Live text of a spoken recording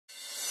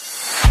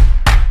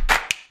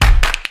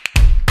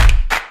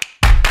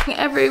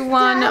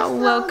Everyone,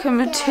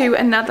 welcome to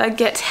another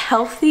Get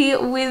Healthy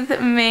with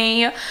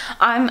me.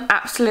 I'm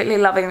absolutely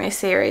loving this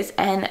series,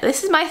 and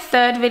this is my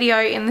third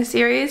video in the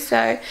series,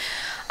 so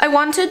I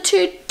wanted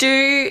to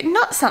do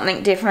not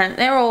something different.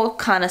 They're all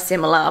kind of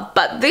similar,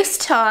 but this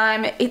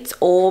time it's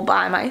all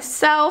by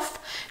myself.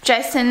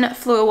 Jason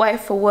flew away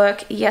for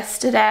work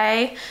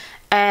yesterday,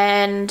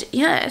 and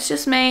yeah, it's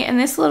just me and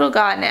this little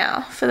guy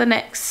now for the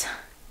next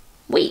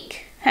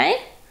week.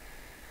 Hey?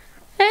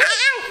 Hey?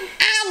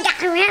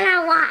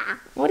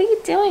 What are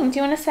you doing? Do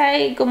you want to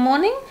say good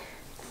morning?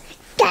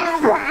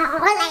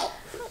 Why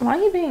are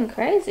you being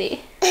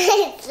crazy?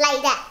 It's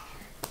like that.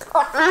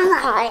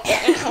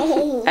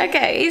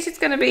 Okay, he's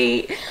just gonna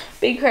be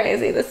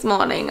crazy this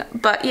morning.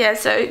 But yeah,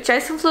 so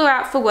Jason flew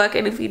out for work,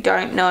 and if you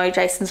don't know,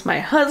 Jason's my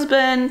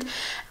husband,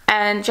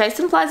 and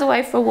Jason flies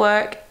away for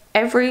work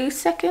every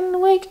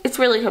second week. It's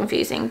really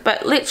confusing,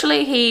 but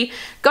literally he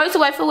goes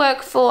away for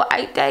work for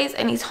 8 days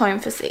and he's home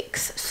for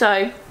 6.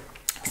 So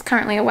he's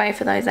currently away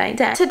for those 8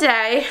 days.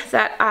 Today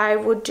that I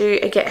would do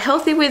a Get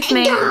Healthy with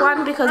me.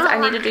 One, because I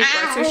need to do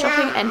grocery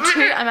shopping, and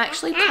two, I'm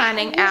actually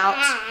planning out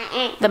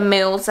the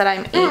meals that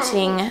I'm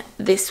eating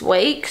this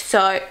week. So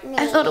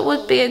I thought it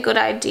would be a good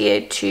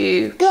idea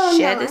to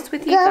share this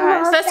with you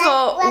guys. First of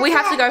all, we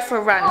have to go for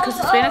a run because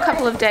it's been a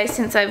couple of days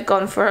since I've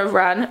gone for a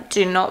run.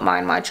 Do not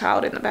mind my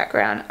child in the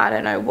background. I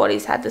don't know what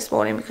he's had this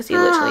morning because he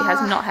literally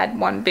has not had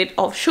one bit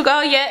of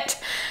sugar yet.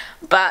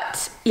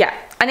 But yeah,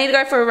 I need to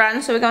go for a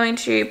run, so we're going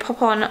to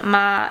pop on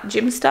my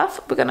gym stuff.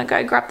 We're going to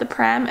go grab the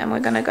pram and we're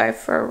going to go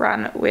for a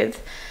run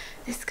with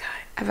this guy.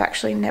 I've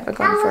actually never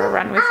gone for a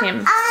run with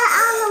him,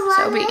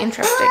 so it'll be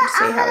interesting to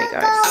see how he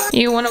goes.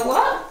 You want to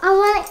what? I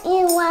want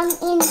you run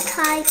in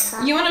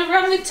Tiger. You want to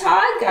run with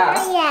Tiger?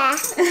 Yeah.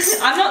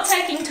 I'm not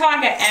taking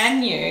Tiger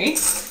and you.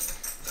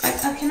 I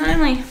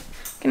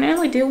can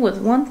only deal with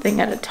one thing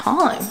at a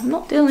time. I'm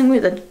not dealing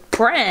with a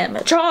pram,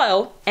 a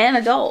child, and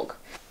a dog.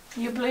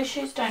 Your blue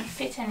shoes don't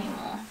fit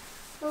anymore.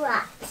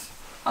 What?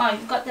 Oh,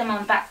 you've got them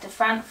on back to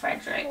front,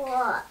 Frederick.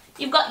 What?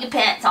 You've got your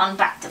pants on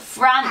back to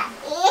front.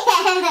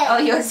 Yeah. Oh,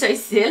 you're so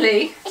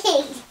silly.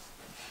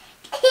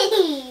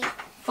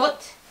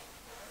 Foot.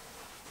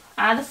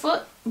 Other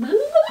foot. Lift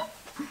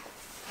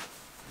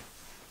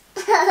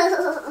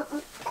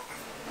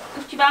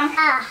your bum.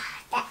 Ah,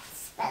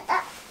 that's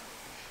better.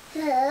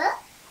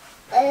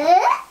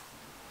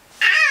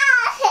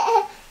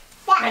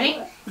 Ready?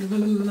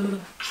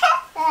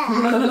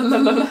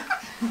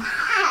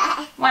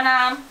 One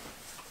arm.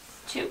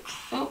 Two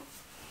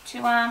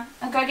arm.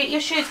 And go get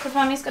your shoes because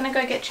Mummy's going to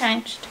go get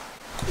changed.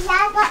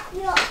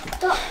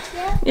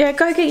 Yeah,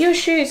 go get your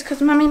shoes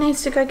because Mummy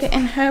needs to go get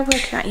in her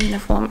workout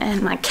uniform,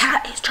 and my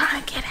cat is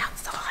trying to get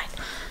outside.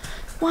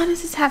 Why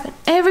does this happen?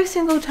 Every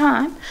single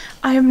time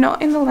I am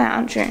not in the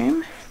lounge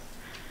room,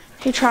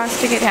 he tries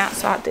to get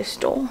outside this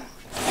door.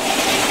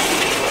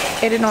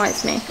 It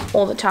annoys me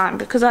all the time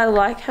because I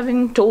like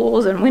having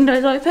doors and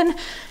windows open.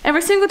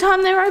 Every single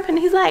time they're open,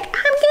 he's like,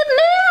 I'm getting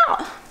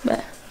out.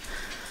 But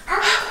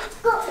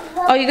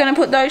oh, you're going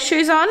to put those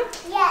shoes on?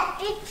 Yeah,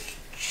 big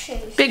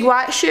shoes. Big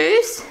white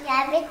shoes?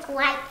 Yeah, big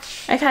white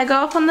shoes. Okay,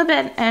 go up on the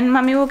bed and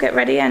Mummy will get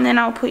ready, and then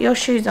I'll put your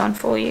shoes on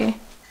for you.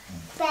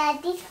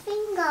 Freddy's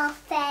finger,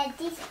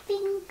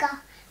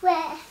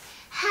 where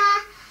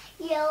have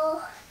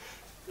you?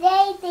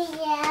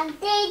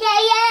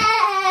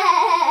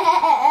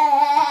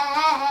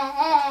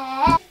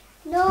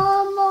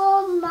 No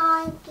more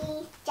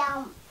monkeys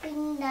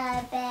jumping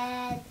the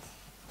bed.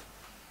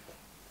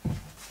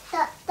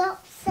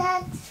 Stop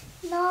said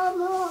no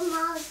more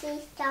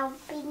monkeys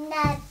jumping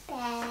the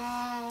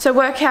bed. So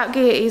workout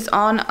gear is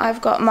on.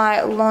 I've got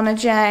my Lorna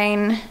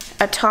Jane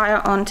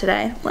attire on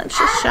today. Let's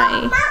just show you. I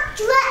got my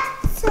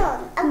dress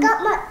on. I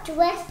got my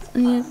dress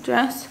on. Your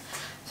dress.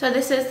 So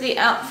this is the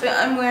outfit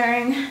I'm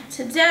wearing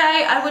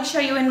today. I would show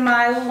you in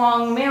my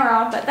long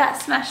mirror, but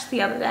that smashed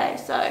the other day,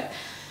 so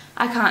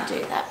I can't do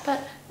that.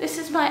 But this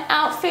is my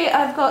outfit.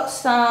 I've got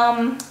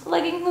some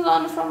leggings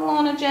on from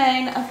Lorna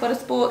Jane. I've got a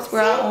sports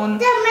bra on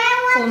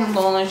from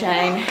Lorna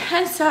Jane.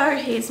 And so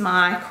here's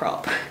my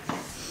crop.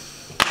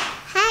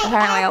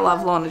 Apparently I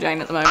love Lorna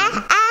Jane at the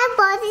moment.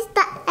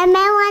 I may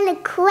want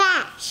to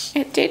crash.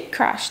 It did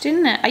crash,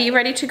 didn't it? Are you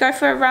ready to go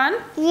for a run?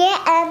 Yeah,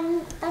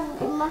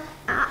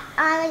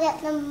 I'll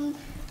get the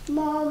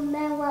more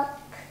mirror.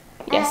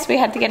 Yes, we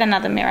had to get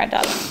another mirror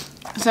done.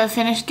 So I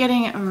finished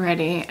getting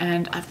ready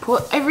and I've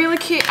put a really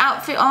cute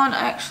outfit on.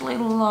 I actually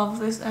love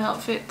this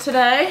outfit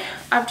today.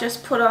 I've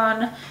just put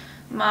on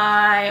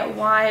my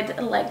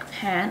wide leg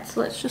pants.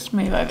 Let's just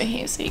move over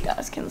here so you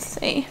guys can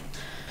see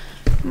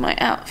my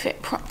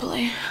outfit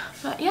properly.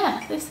 But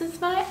yeah, this is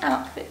my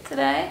outfit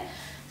today.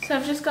 So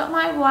I've just got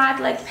my wide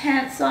leg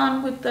pants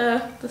on with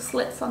the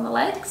slits on the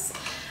legs.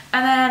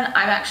 And then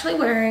I'm actually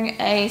wearing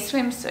a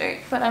swimsuit,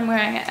 but I'm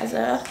wearing it as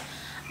a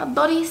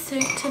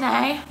bodysuit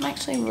today. I'm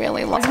actually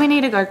really long. As we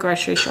need to go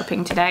grocery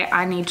shopping today,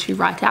 I need to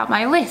write out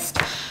my list.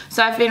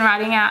 So I've been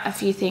writing out a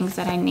few things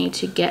that I need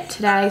to get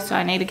today. So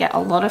I need to get a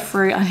lot of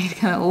fruit, I need to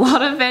get a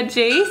lot of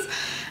veggies,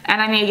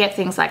 And I need to get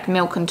things like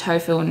milk and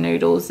tofu and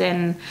noodles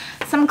and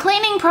some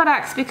cleaning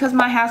products because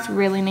my house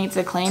really needs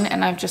a clean,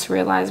 and I've just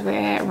realized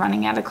we're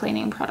running out of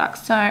cleaning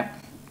products. So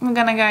I'm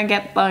gonna go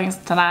get those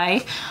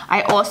today.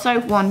 I also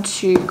want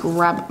to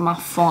grab my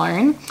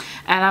phone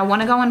and I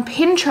want to go on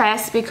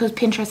Pinterest because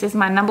Pinterest is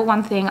my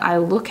 #1 thing I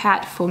look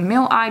at for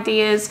meal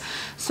ideas.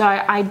 So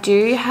I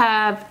do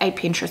have a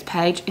Pinterest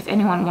page. If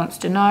anyone wants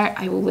to know,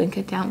 I will link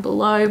it down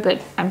below,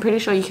 but I'm pretty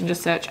sure you can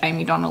just search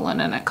Amy Donnellan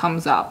and it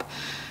comes up.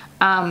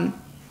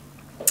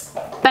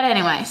 But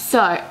anyway, so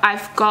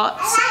I've got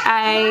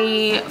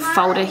a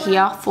folder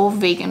here for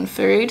vegan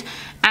food,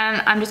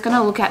 and I'm just going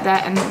to look at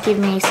that and give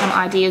me some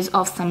ideas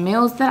of some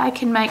meals that I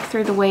can make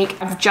through the week.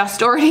 I've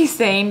just already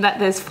seen that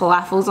there's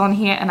falafels on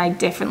here, and I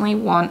definitely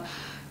want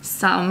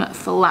some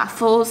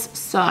falafels.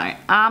 So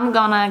I'm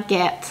gonna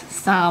get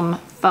some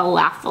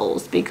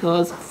falafels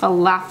because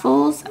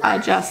falafels are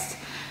just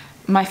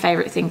my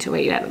favorite thing to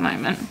eat at the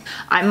moment.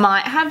 I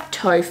might have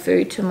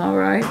tofu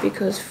tomorrow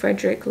because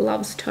Frederick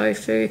loves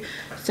tofu.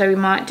 So we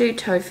might do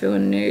tofu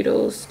and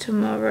noodles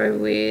tomorrow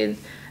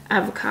with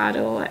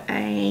avocado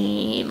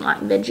and like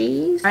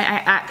veggies. I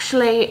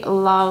actually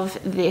love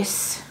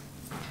this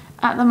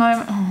at the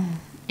moment. Oh,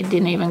 it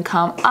didn't even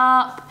come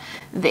up.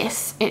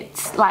 This,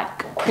 it's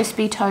like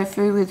crispy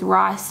tofu with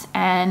rice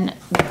and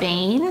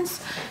beans.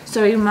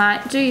 So we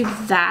might do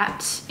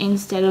that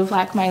instead of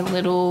like my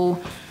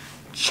little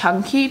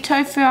chunky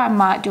tofu. I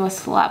might do a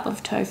slab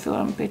of tofu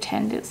and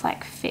pretend it's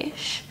like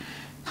fish.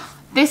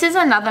 This is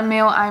another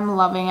meal I'm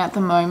loving at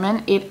the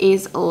moment. It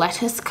is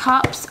lettuce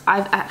cups.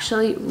 I've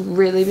actually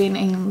really been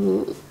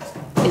in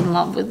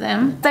love with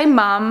them. As a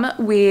mum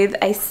with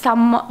a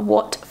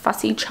somewhat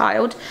fussy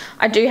child,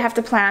 I do have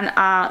to plan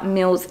our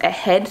meals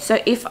ahead. So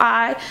if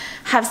I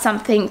have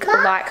something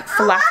like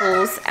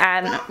falafels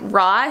and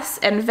rice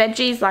and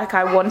veggies like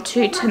I want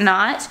to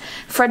tonight,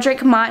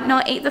 Frederick might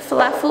not eat the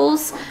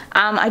falafels.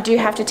 I do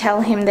have to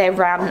tell him they're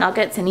round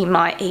nuggets and he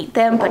might eat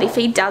them, but if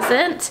he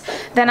doesn't,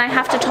 then I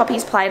have to top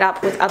his plate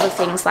up with other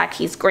things like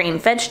his green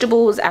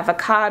vegetables,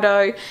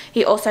 avocado.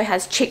 He also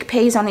has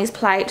chickpeas on his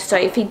plate, so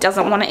if he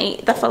doesn't want to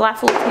eat the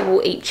falafels, he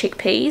will eat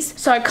chickpeas.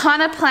 So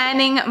kind of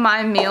planning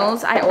my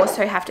meals, I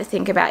also have to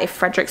think about if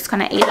Frederick's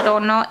going to eat it or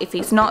not. If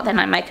he's not, then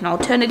I make an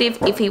alternative.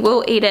 If he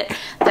will eat it,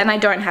 then I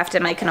don't have to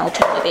make an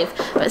alternative.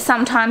 But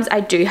sometimes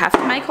I do have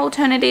to make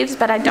alternatives,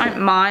 but I don't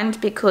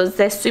mind because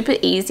they're super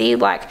easy.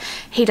 Like,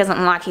 he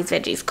doesn't like his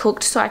veggies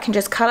cooked, so I can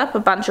just cut up a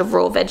bunch of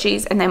raw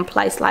veggies and then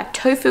place like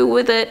tofu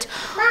with it,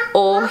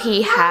 or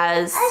he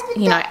has,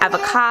 you know,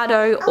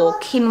 avocado or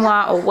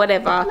quinoa or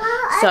whatever.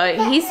 So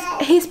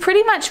he's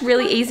pretty much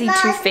really easy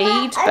to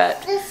feed,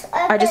 but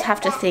I just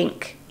have to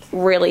think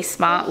really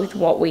smart with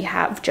what we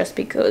have just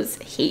because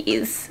he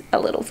is a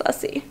little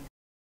fussy.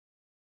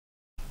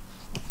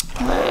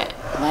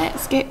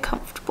 Let's get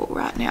comfortable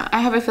right now.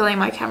 I have a feeling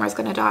my camera's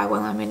going to die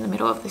while I'm in the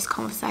middle of this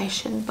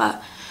conversation,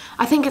 but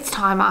I think it's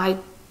time I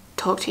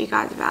talk to you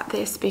guys about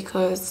this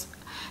because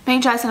me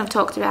and Jason have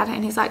talked about it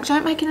and he's like,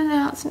 don't make an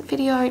announcement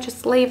video,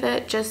 just leave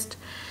it, just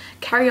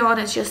carry on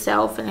as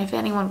yourself, and if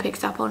anyone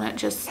picks up on it,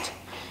 just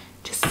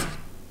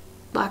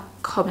like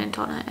comment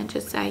on it and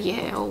just say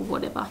yeah or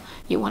whatever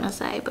you want to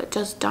say, but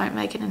just don't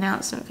make an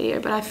announcement video.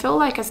 But I feel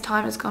like as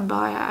time has gone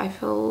by, I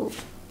feel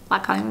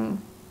like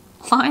I'm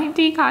lying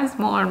to you guys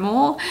more and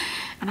more,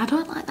 and I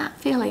don't like that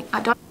feeling. I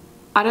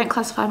don't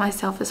classify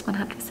myself as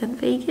 100%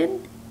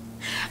 vegan,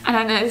 and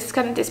I know this is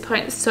going to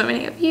disappoint so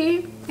many of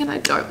you, and I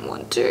don't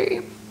want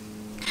to.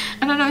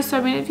 And I know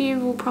so many of you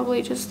will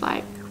probably just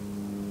like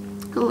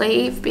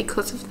leave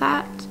because of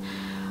that,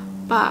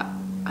 but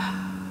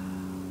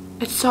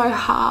it's so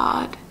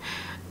hard,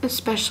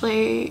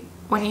 especially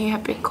when you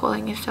have been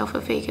calling yourself a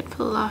vegan for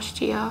the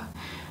last year.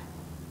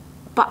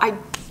 But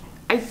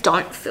I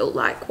don't feel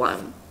like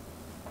one.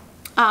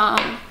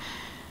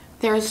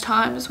 There is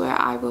times where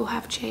I will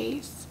have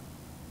cheese,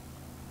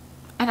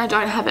 and I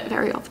don't have it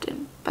very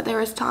often, but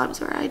there is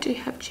times where I do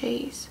have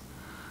cheese,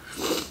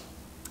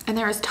 and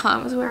there is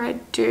times where I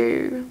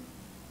do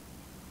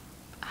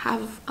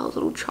have a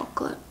little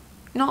chocolate.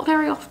 Not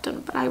very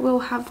often, but I will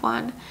have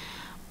one.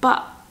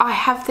 But I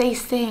have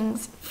these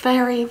things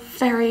very,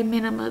 very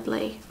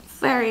minimally.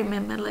 Very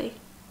minimally.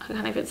 I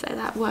can't even say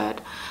that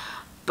word.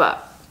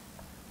 But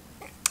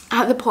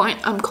at the point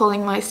I'm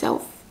calling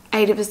myself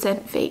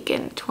 80%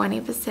 vegan,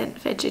 20%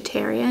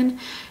 vegetarian.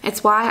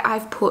 It's why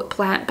I've put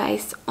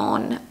plant-based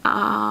on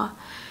our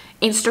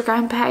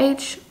Instagram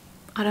page.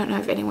 I don't know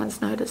if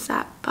anyone's noticed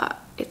that, but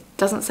it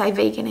doesn't say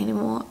vegan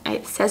anymore.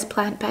 It says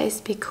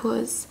plant-based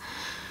because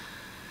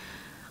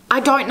I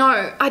don't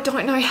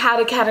know how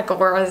to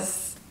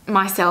categorize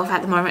myself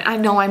at the moment. I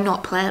know I'm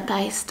not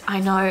plant-based. I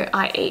know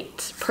I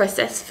eat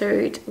processed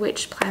food,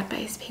 which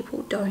plant-based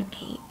people don't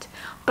eat.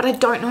 But I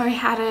don't know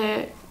how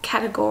to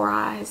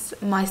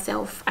categorize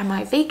myself. Am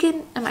I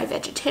vegan? Am I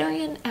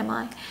vegetarian? Am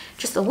I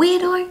just a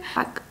weirdo?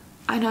 Like,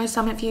 I know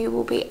some of you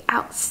will be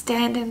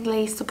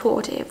outstandingly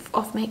supportive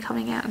of me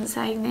coming out and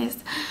saying this,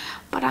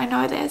 but I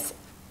know there's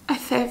a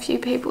fair few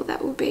people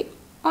that will be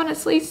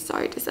honestly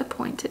so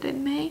disappointed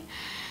in me.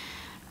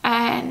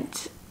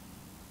 And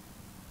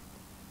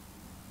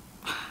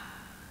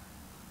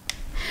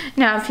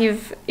Now,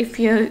 if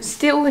you're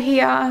still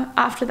here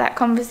after that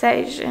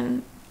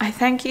conversation, I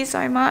thank you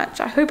so much.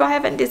 I hope I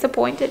haven't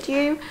disappointed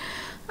you.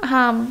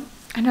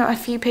 I know a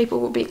few people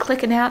will be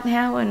clicking out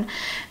now and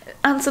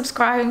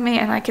unsubscribing me,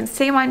 and I can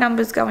see my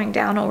numbers going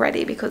down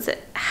already because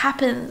it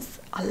happens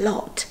a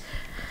lot.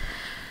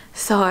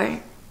 So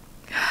I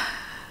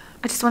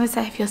just want to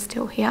say, if you're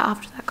still here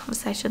after that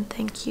conversation,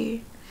 thank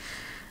you.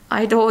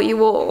 I adore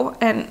you all,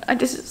 and I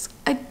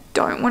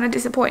don't want to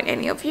disappoint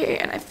any of you,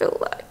 and I feel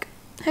like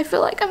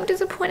I'm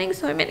disappointing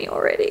so many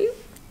already.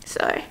 So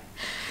I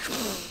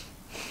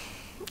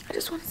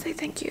just want to say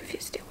thank you if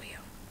you're still here.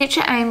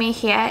 Future Amy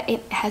here.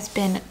 It has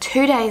been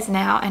 2 days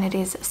now, and it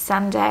is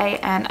Sunday,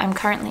 and I'm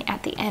currently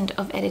at the end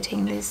of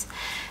editing this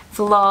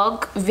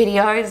vlog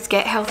videos,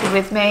 Get Healthy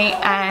With Me,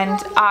 and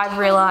I've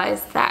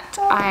realized that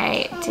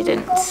I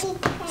didn't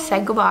say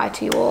goodbye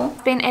to you all.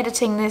 I've been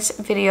editing this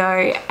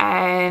video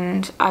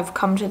and I've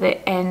come to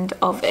the end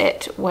of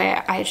it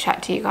where I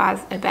chat to you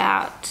guys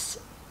about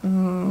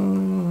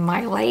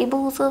my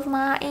labels of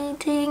my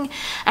eating,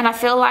 and I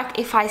feel like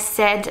if I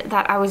said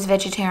that I was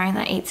vegetarian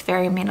that eats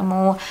very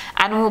minimal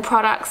animal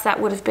products,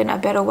 that would have been a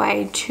better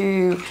way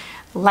to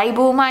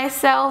label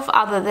myself,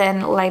 other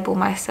than label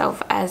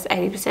myself as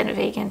 80%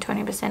 vegan,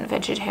 20%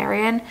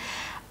 vegetarian.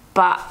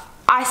 But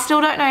I still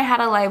don't know how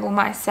to label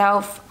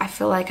myself. I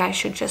feel like I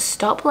should just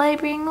stop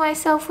labeling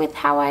myself with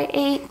how I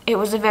eat. It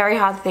was a very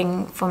hard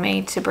thing for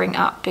me to bring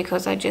up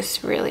because I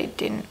just really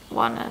didn't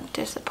want to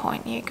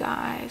disappoint you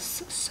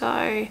guys.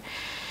 So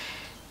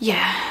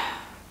yeah,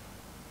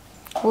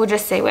 we'll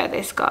just see where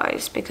this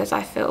goes, because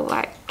I feel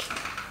like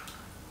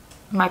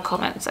my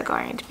comments are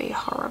going to be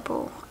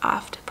horrible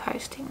after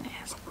posting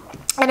this.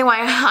 Anyway,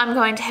 I'm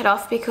going to head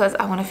off because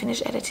I want to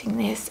finish editing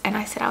this, and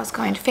I said I was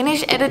going to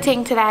finish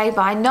editing today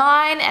by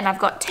 9, and I've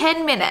got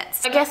 10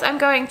 minutes. I guess I'm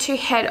going to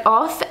head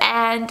off,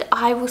 and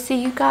I will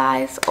see you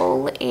guys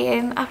all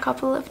in a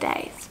couple of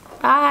days.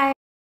 Bye.